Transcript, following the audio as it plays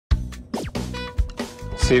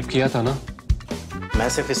Save किया था ना? मैं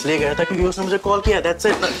सिर्फ इसलिए गया था क्योंकि उसने मुझे कॉल किया, that's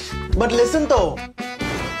it. But listen though.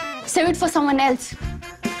 Save it for someone else.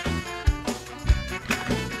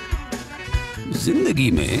 जिंदगी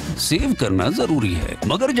में सेव करना जरूरी है,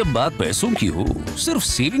 मगर जब बात पैसों की हो, सिर्फ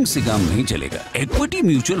सेविंग से काम नहीं चलेगा। इक्विटी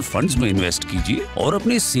म्यूचुअल फंड्स में इन्वेस्ट कीजिए और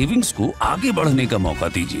अपने सेविंग्स को आगे बढ़ने का मौका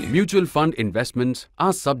दीजिए। Mutual fund investments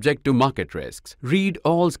are subject to market risks. Read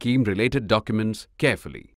all scheme-related documents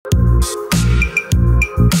carefully.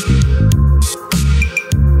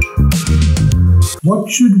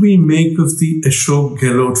 What should we make of the Ashok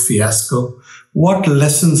Gehlot fiasco? What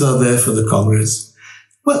lessons are there for the Congress?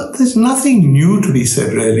 Well, there's nothing new to be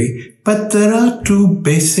said really, but there are two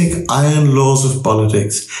basic iron laws of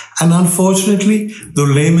politics. And unfortunately,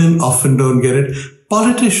 though laymen often don't get it,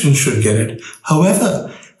 politicians should get it.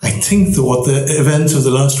 However, I think that what the events of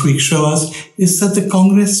the last week show us is that the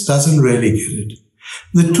Congress doesn't really get it.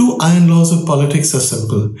 The two iron laws of politics are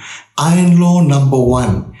simple. Iron law number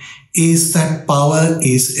one is that power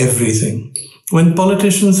is everything. When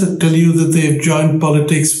politicians tell you that they've joined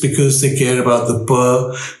politics because they care about the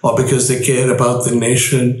poor or because they care about the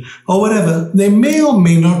nation or whatever, they may or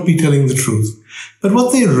may not be telling the truth. But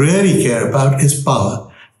what they really care about is power.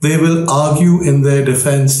 They will argue in their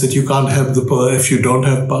defense that you can't help the poor if you don't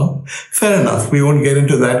have power. Fair enough, we won't get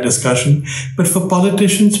into that discussion. But for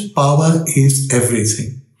politicians, power is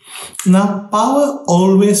everything. Now, power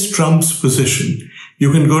always trumps position.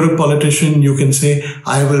 You can go to a politician, you can say,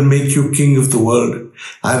 I will make you king of the world.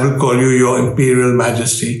 I will call you your imperial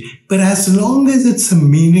majesty. But as long as it's a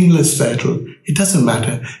meaningless title, it doesn't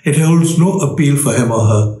matter. It holds no appeal for him or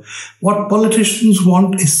her. What politicians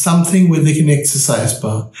want is something where they can exercise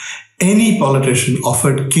power. Any politician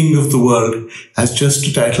offered king of the world as just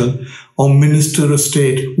a title or minister of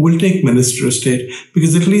state will take minister of state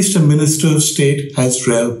because at least a minister of state has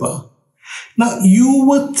real power. Now, you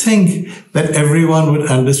would think that everyone would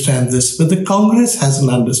understand this, but the Congress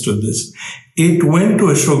hasn't understood this. It went to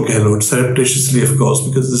Ashok Gehlot, surreptitiously, of course,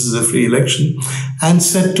 because this is a free election, and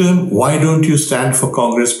said to him, why don't you stand for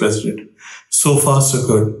Congress president? So far, so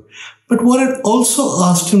good. But what it also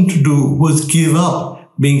asked him to do was give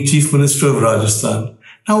up being Chief Minister of Rajasthan.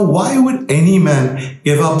 Now, why would any man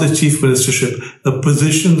give up the chief ministership, a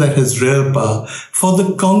position that has real power, for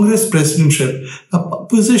the Congress presidentship, a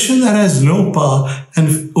position that has no power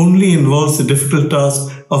and only involves the difficult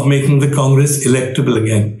task of making the Congress electable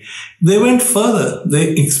again? They went further.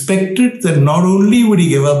 They expected that not only would he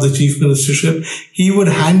give up the chief ministership, he would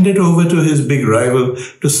hand it over to his big rival,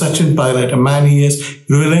 to Sachin Pilot, a man he has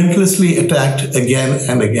relentlessly attacked again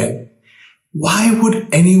and again. Why would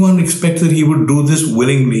anyone expect that he would do this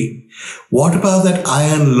willingly? What about that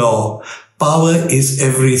iron law? Power is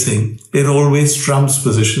everything. It always trumps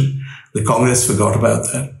position. The Congress forgot about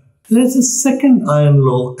that. There's a second iron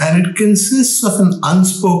law, and it consists of an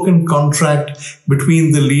unspoken contract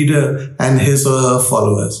between the leader and his or her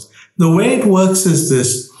followers. The way it works is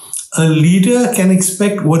this. A leader can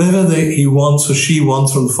expect whatever he wants or she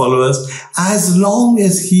wants from followers as long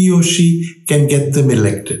as he or she can get them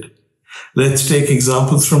elected. Let's take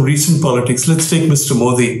examples from recent politics. Let's take Mr.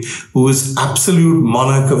 Modi, who is absolute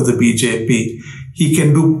monarch of the BJP. He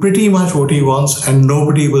can do pretty much what he wants and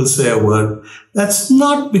nobody will say a word. That's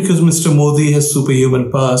not because Mr. Modi has superhuman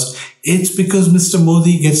powers. It's because Mr.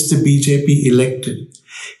 Modi gets the BJP elected.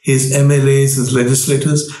 His MLAs, his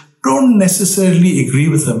legislators, don't necessarily agree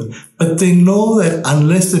with him, but they know that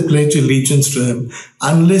unless they pledge allegiance to him,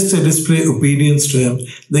 unless they display obedience to him,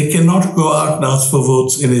 they cannot go out and ask for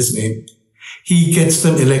votes in his name. He gets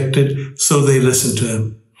them elected, so they listen to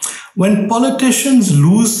him. When politicians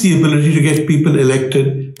lose the ability to get people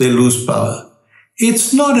elected, they lose power.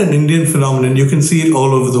 It's not an Indian phenomenon. You can see it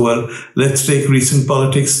all over the world. Let's take recent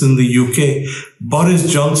politics in the UK.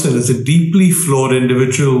 Boris Johnson is a deeply flawed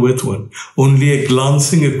individual with only a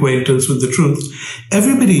glancing acquaintance with the truth.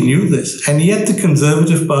 Everybody knew this, and yet the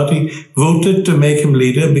Conservative Party voted to make him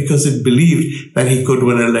leader because it believed that he could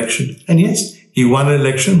win an election. And yes, he won an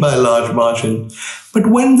election by a large margin. But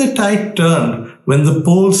when the tide turned, when the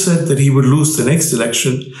polls said that he would lose the next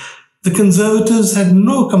election, the Conservatives had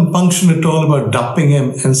no compunction at all about dumping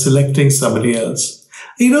him and selecting somebody else.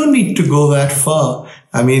 You don't need to go that far.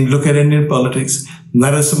 I mean, look at Indian politics.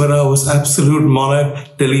 Narasimha Rao was absolute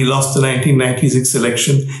monarch till he lost the 1996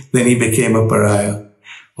 election. Then he became a pariah.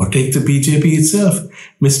 Or take the BJP itself.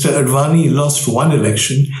 Mr. Advani lost one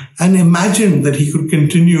election and imagined that he could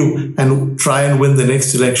continue and try and win the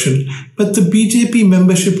next election. But the BJP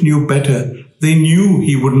membership knew better. They knew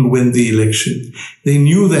he wouldn't win the election. They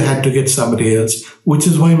knew they had to get somebody else, which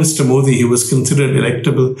is why Mr. Modi, who was considered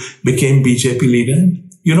electable, became BJP leader.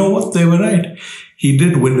 You know what? They were right. he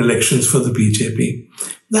did win elections for the BJP.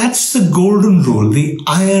 That's the golden rule, the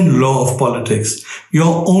iron law of politics.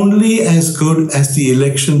 You're only as good as the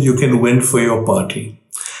elections you can win for your party.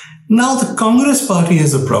 Now, the Congress party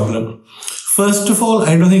has a problem. First of all,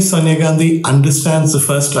 I don't think Sonia Gandhi understands the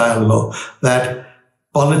first iron law, that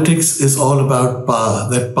politics is all about power,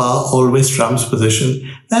 that power always trumps position.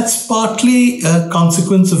 That's partly a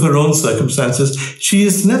consequence of her own circumstances. She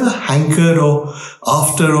has never hankered or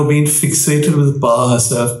after or been fixated with power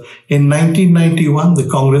herself. In 1991, the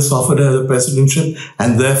Congress offered her the presidentship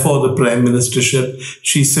and therefore the prime ministership.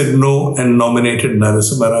 She said no and nominated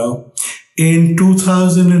Narasimha Rao. In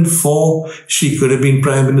 2004, she could have been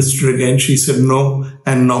prime minister again. She said no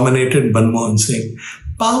and nominated Manmohan Singh.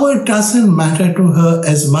 Power doesn't matter to her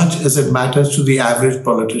as much as it matters to the average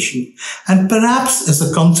politician. And perhaps as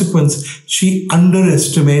a consequence, she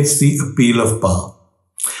underestimates the appeal of power.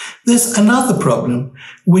 There's another problem,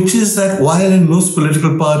 which is that while in most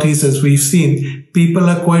political parties, as we've seen, people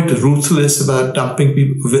are quite ruthless about dumping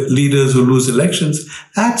leaders who lose elections,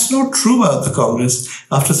 that's not true about the Congress.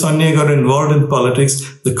 After Sonia got involved in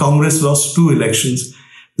politics, the Congress lost 2 elections.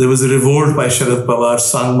 There was a revolt by Sharad Pawar,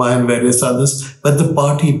 Sanghvi and various others, but the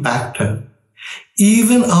party backed her.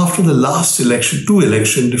 Even after the last election, 2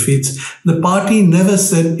 election defeats, the party never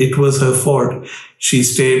said it was her fault. She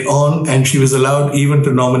stayed on and she was allowed even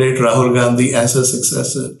to nominate Rahul Gandhi as her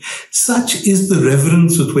successor. Such is the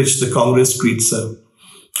reverence with which the Congress treats her.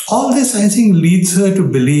 All this, I think, leads her to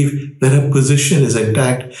believe that her position is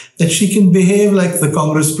intact, that she can behave like the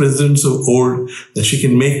Congress presidents of old, that she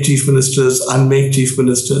can make chief ministers, unmake chief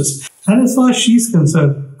ministers. And as far as she's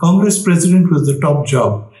concerned, Congress president was the top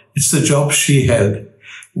job. It's the job she held.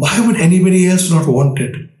 Why would anybody else not want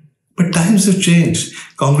it? But times have changed.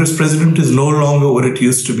 Congress president is no longer what it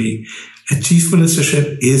used to be. A chief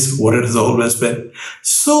ministership is what it has always been.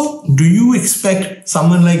 So, do you expect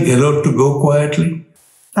someone like Gehlot to go quietly?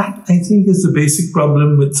 That, I think, is the basic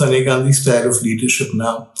problem with Sonia Gandhi's style of leadership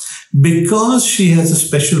now. Because she has a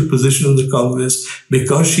special position in the Congress,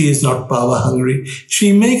 because she is not power hungry,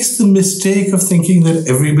 she makes the mistake of thinking that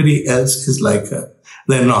everybody else is like her.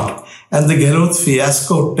 They're not. And the Gehlot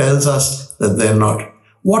fiasco tells us that they're not.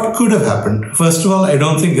 What could have happened? First of all, I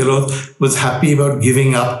don't think Gehlot was happy about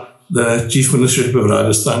giving up the chief ministership of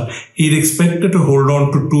Rajasthan. He'd expected to hold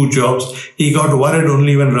on to 2 jobs. He got worried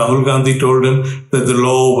only when Rahul Gandhi told him that the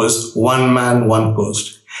law was 1 man, 1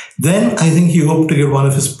 post. Then I think he hoped to get one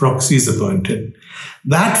of his proxies appointed.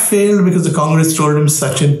 That failed because the Congress told him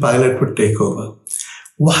Sachin Pilot would take over.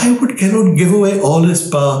 Why would Gehlot give away all his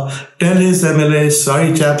power, tell his MLAs,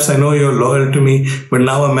 sorry chaps, I know you're loyal to me, but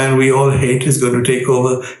now a man we all hate is going to take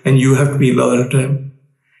over and you have to be loyal to him?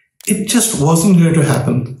 It just wasn't going to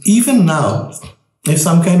happen. Even now, if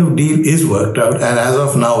some kind of deal is worked out, and as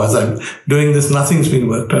of now, as I'm doing this, nothing's been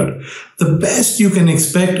worked out, the best you can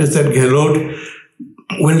expect is that Gehlot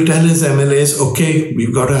will tell his MLAs, okay,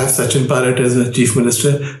 we've got to have Sachin Pilot as a chief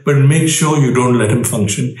minister, but make sure you don't let him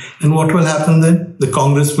function. And what will happen then? The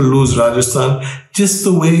Congress will lose Rajasthan just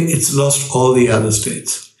the way it's lost all the other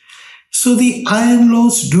states. So the iron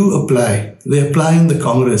laws do apply. They apply in the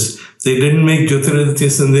Congress. They didn't make Jyotiraditya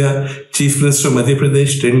Scindia chief minister of Madhya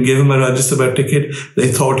Pradesh, didn't give him a Rajya Sabha ticket.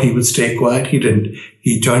 They thought he would stay quiet. He didn't.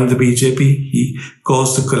 He joined the BJP. He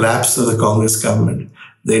caused the collapse of the Congress government.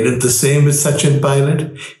 They did the same with Sachin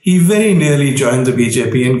Pilot. He very nearly joined the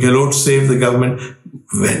BJP and Gehlot saved the government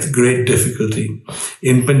with great difficulty.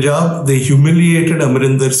 In Punjab, they humiliated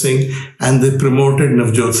Amrinder Singh and they promoted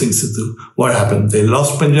Navjot Singh Sidhu. What happened? They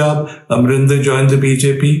lost Punjab, Amrinder joined the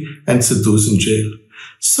BJP and Sidhu's in jail.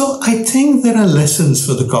 So I think there are lessons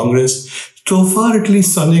for the Congress. So far, at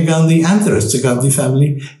least Sonia Gandhi and the rest of the Gandhi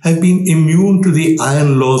family have been immune to the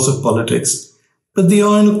iron laws of politics. But the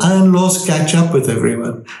iron laws catch up with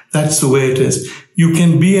everyone. That's the way it is. You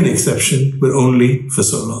can be an exception, but only for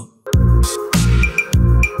so long.